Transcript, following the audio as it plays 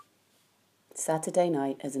Saturday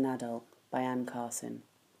Night as an Adult by Anne Carson.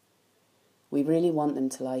 We really want them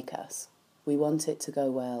to like us. We want it to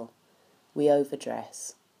go well. We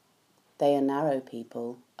overdress. They are narrow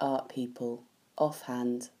people, art people,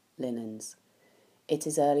 offhand, linens. It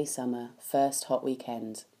is early summer, first hot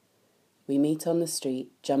weekend. We meet on the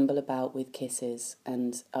street, jumble about with kisses,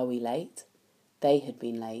 and are we late? They had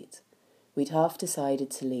been late. We'd half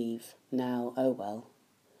decided to leave, now, oh well.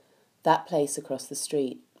 That place across the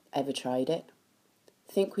street, ever tried it?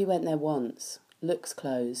 Think we went there once. Looks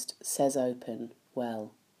closed, says open,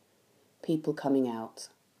 well. People coming out,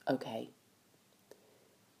 okay.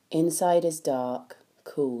 Inside is dark,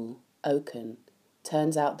 cool, oaken.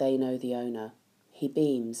 Turns out they know the owner. He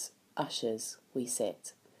beams, ushers, we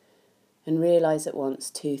sit. And realise at once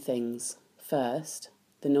two things. First,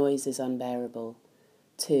 the noise is unbearable.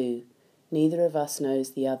 Two, neither of us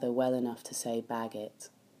knows the other well enough to say bag it.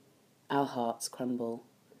 Our hearts crumble.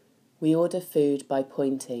 We order food by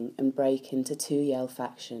pointing and break into two yell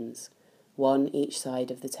factions, one each side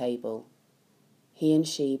of the table. He and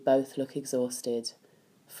she both look exhausted,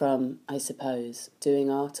 from, I suppose, doing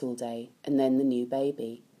art all day and then the new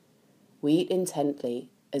baby. We eat intently,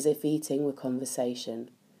 as if eating were conversation.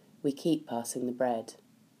 We keep passing the bread.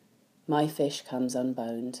 My fish comes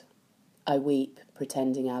unboned. I weep,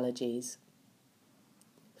 pretending allergies.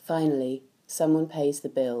 Finally, someone pays the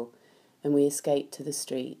bill, and we escape to the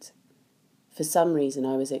street. For some reason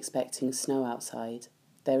I was expecting snow outside.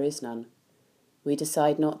 There is none. We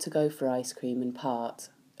decide not to go for ice cream and part,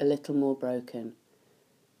 a little more broken.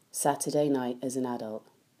 Saturday night as an adult.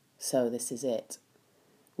 So this is it.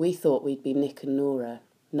 We thought we'd be Nick and Nora,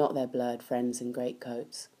 not their blurred friends in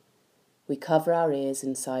greatcoats. We cover our ears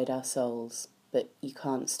inside our souls, but you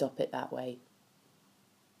can't stop it that way.